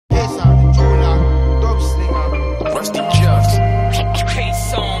Ruste Juxx.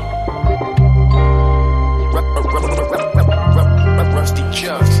 K-Song. Ruste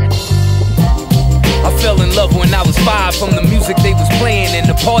Juxx. I fell in love when I was 5 from the music they was playing, and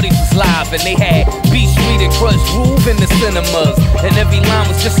the parties was live, and they had Beat Street and Crush Groove in the cinemas, and every line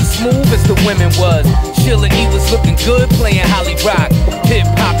was just as smooth as the women was. Sheila E was looking good playing Holly Rock. Hip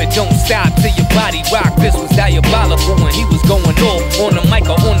hop, it don't stop till your body rock. This was diabolical when he was going off on the mic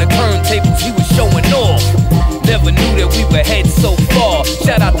or on the turntables. He was showing off. Never knew that we were head so far.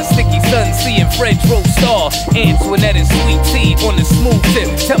 Shout out to Sticky Sun C and Fred Star, Antoinette and Sweet Tea on the smooth tip.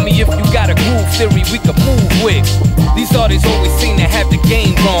 Tell me if you got a groove theory we could move with. These artists always seem to have the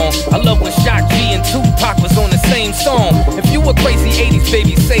game wrong. I love when Shock G and Tupac was on the same song. If you a crazy 80s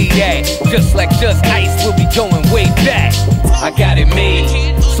baby, say that. Just like Just Ice, we'll be going way back. I got it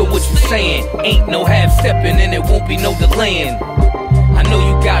made, so what you saying? Ain't no half-stepping and it won't be no delaying. I know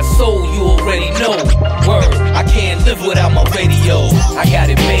you got soul, you already know. Word, I can't live without my radio. I got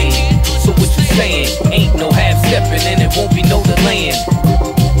it made, so what you saying? Ain't no half-stepping and it won't be no delaying.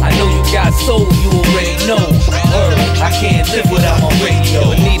 I know you got soul, you already know. Word, I can't live without my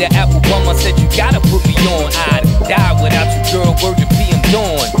radio. Anita Applebum said you gotta put me on. I'd die without you, girl, word to PM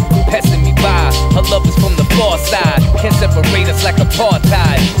Dawn. Passing me by, her love is from the far side. Can't separate us like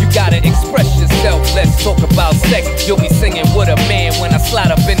apartheid. You gotta express yourself, let's talk about sex. You'll be singing with a man when I slide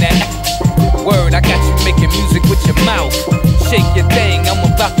up in that word, I got you making music with your mouth. Shake your thing, I'm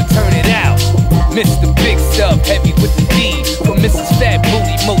about to turn it out. Mr. Big Stuff, heavy with the D. For Mrs. Fat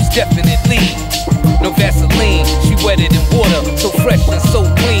Booty, most definitely. No Vaseline, she wetter than water. So fresh and so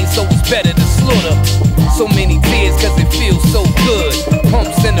clean, so it's better to slaughter. So many tears cause it feels so good.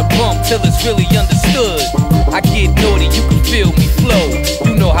 Pumps in the bump till it's really understood. I get naughty, you can feel me flow.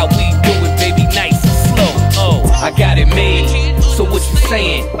 You know how we do it, baby, nice and slow. Oh, I got it made, so what you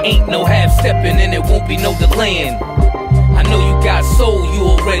saying? Ain't no half-stepping and it won't be no delaying. I know you got soul, you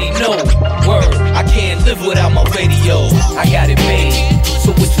already know. Word, I can't live without my radio. I got it made,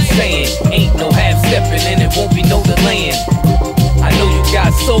 so what you saying? Ain't no half-stepping and it won't be no delaying. I know you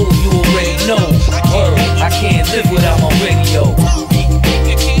got soul, you already know. Word, I can't live without my radio.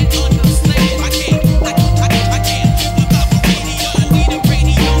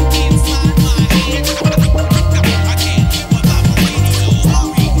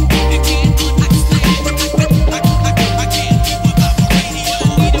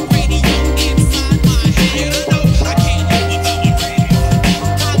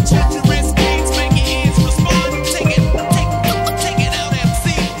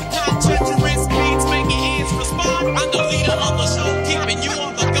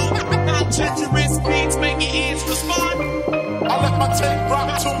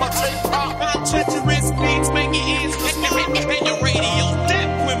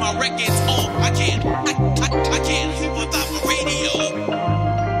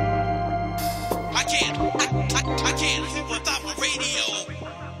 I can't live without